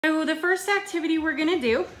So the first activity we're gonna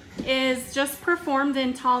do is just performed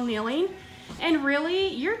in tall kneeling. And really,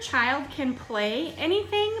 your child can play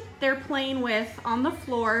anything they're playing with on the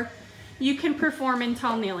floor, you can perform in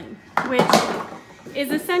tall kneeling, which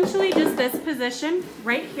is essentially just this position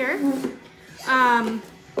right here.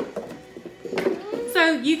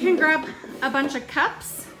 So you can grab a bunch of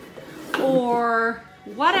cups or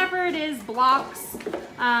whatever it is, blocks.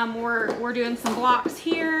 We're doing some blocks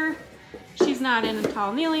here. She's not in a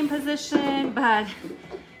tall kneeling position, but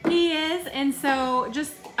he is. And so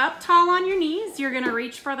just up tall on your knees, you're gonna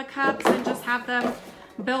reach for the cups and just have them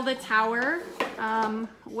build a tower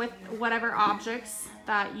with whatever objects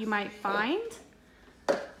that you might find.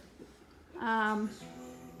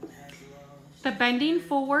 The bending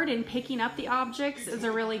forward and picking up the objects is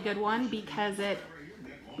a really good one because it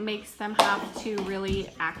makes them have to really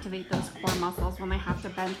activate those core muscles when they have to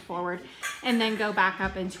bend forward and then go back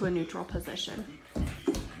up into a neutral position.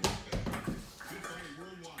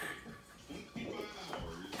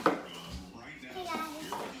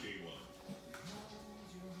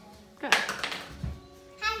 Good.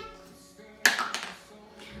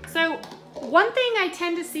 So one thing I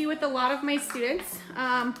tend to see with a lot of my students,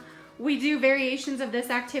 we do variations of this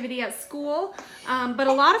activity at school, but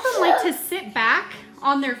a lot of them like to sit back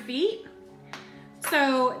on their feet.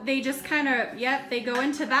 So they just kind of, they go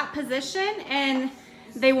into that position and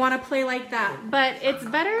they want to play like that. But it's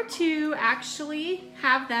better to actually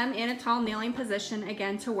have them in a tall kneeling position,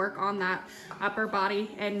 again, to work on that upper body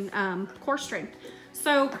and core strength.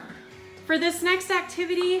 So for this next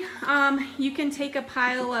activity, you can take a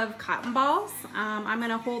pile of cotton balls. I'm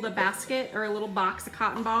gonna hold a basket or a little box of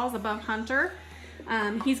cotton balls above Hunter.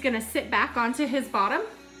 He's gonna sit back onto his bottom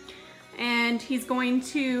and he's going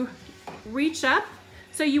to reach up.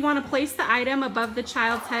 So you wanna place the item above the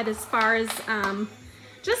child's head as far as,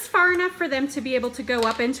 just far enough for them to be able to go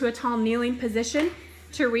up into a tall kneeling position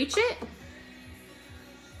to reach it.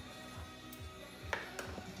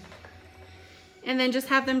 And then just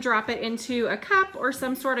have them drop it into a cup or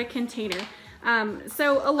some sort of container.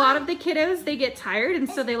 So a lot of the kiddos, they get tired and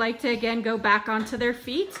so they like to, again, go back onto their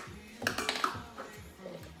feet.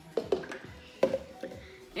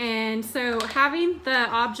 And so having the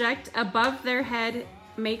object above their head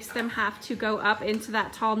makes them have to go up into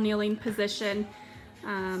that tall kneeling position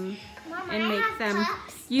and make them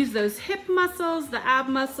use those hip muscles, the ab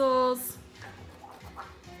muscles.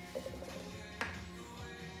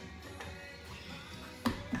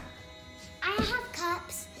 I have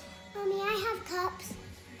cups. Mommy, I have cups.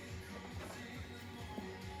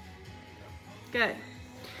 Good.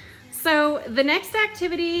 So the next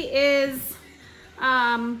activity is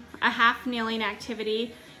a half kneeling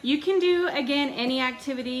activity. You can do, again, any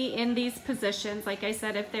activity in these positions. Like I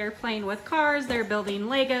said, if they're playing with cars, they're building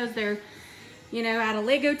Legos, they're, at a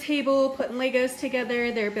Lego table, putting Legos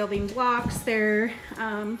together, they're building blocks, they're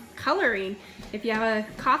coloring. If you have a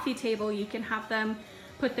coffee table, you can have them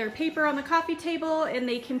put their paper on the coffee table and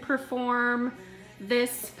they can perform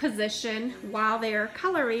this position while they're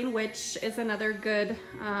coloring, which is another good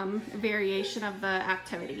variation of the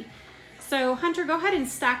activity. So Hunter, go ahead and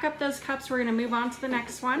stack up those cups. We're gonna move on to the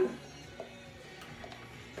next one.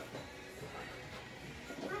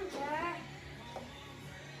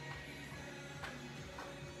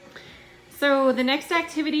 So the next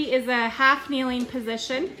activity is a half kneeling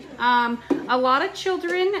position. A lot of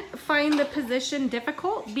children find the position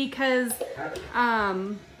difficult because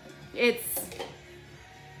it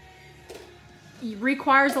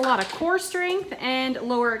requires a lot of core strength and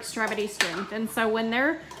lower extremity strength. And so when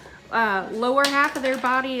their lower half of their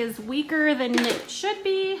body is weaker than it should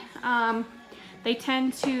be, they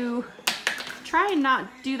tend to try and not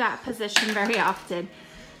do that position very often.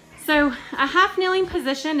 So a half kneeling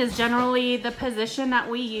position is generally the position that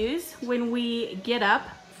we use when we get up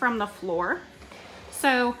from the floor.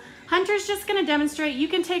 So Hunter's just gonna demonstrate. You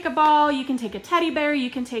can take a ball, you can take a teddy bear,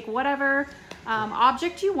 you can take whatever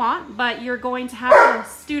object you want, but you're going to have the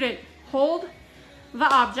student hold the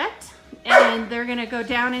object and they're gonna go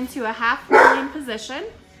down into a half kneeling position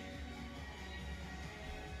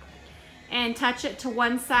and touch it to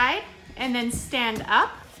one side and then stand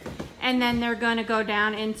up. And then they're gonna go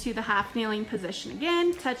down into the half kneeling position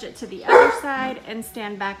again, touch it to the other side and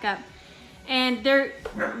stand back up. And they're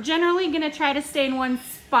generally gonna try to stay in one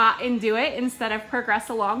spot and do it instead of progress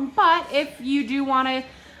along. But if you do wanna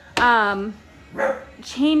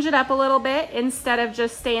change it up a little bit, instead of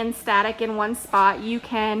just staying static in one spot, you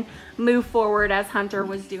can move forward as Hunter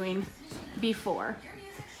was doing before.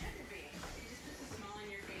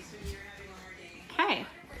 Okay.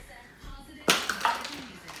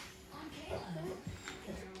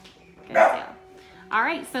 Good deal. All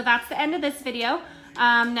right, so that's the end of this video.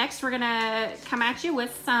 Next, we're gonna come at you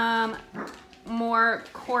with some more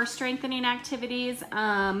core strengthening activities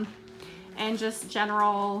and just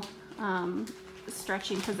general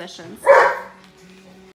stretching positions.